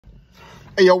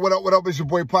Hey, yo, what up? It's your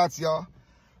boy Potts, y'all.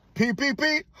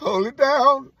 PPP, hold it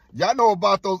down. Y'all know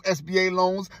about those SBA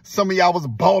loans. Some of y'all was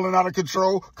balling out of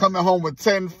control, coming home with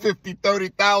 $10, $50,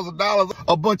 $30,000.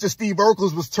 A bunch of Steve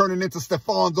Urkels was turning into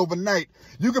Stephans overnight.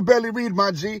 You could barely read,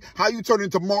 my G. How you turn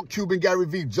into Mark Cuban, Gary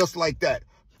Vee, just like that?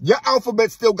 Your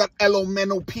alphabet still got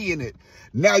L-O-M-N-O-P in it.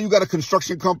 Now you got a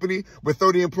construction company with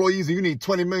 30 employees and you need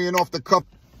 20 million off the cuff.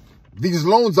 These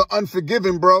loans are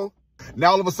unforgiving, bro.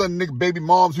 Now all of a sudden, nigga, baby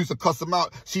moms used to cuss them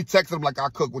out. She texted them like, "I'll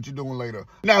cook, what you doing later?"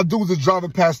 Now dudes are driving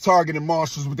past Target and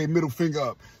Marshalls with their middle finger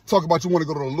up. Talk about you want to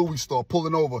go to the Louis store,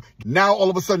 pulling over. Now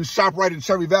all of a sudden, ShopRite in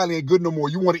Cherry Valley ain't good no more.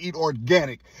 You want to eat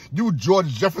organic. You George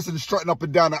Jefferson strutting up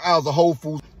and down the aisles of Whole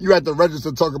Foods. You at the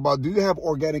register talking about, do you have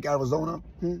organic Arizona?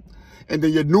 And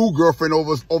then your new girlfriend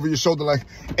over your shoulder like,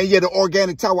 and yeah, the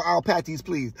organic tower aisle patties,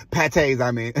 please. Pates, I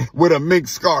mean, with a mink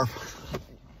scarf.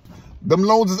 Them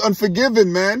loans is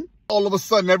unforgiving, man. All of a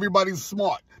sudden, everybody's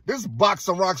smart. This box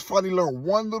of rocks finally learned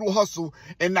one little hustle,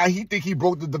 and now he think he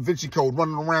broke the Da Vinci Code,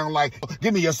 running around like,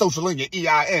 give me your social and your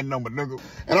EIN number, nigga.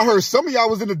 And I heard some of y'all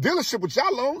was in the dealership with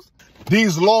y'all loans.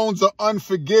 These loans are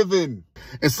unforgiving.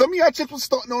 And some of y'all chicks was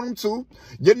starting on them too.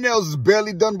 Your nails is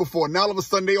barely done before. Now all of a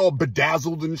sudden, they all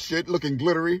bedazzled and shit, looking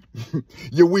glittery.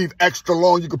 Your weave extra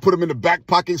long. You could put them in the back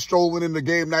pocket, strolling in the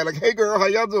game night like, hey girl, how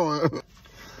y'all doing?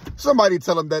 Somebody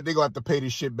tell them that they gonna have to pay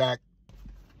this shit back.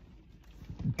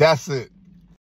 That's it.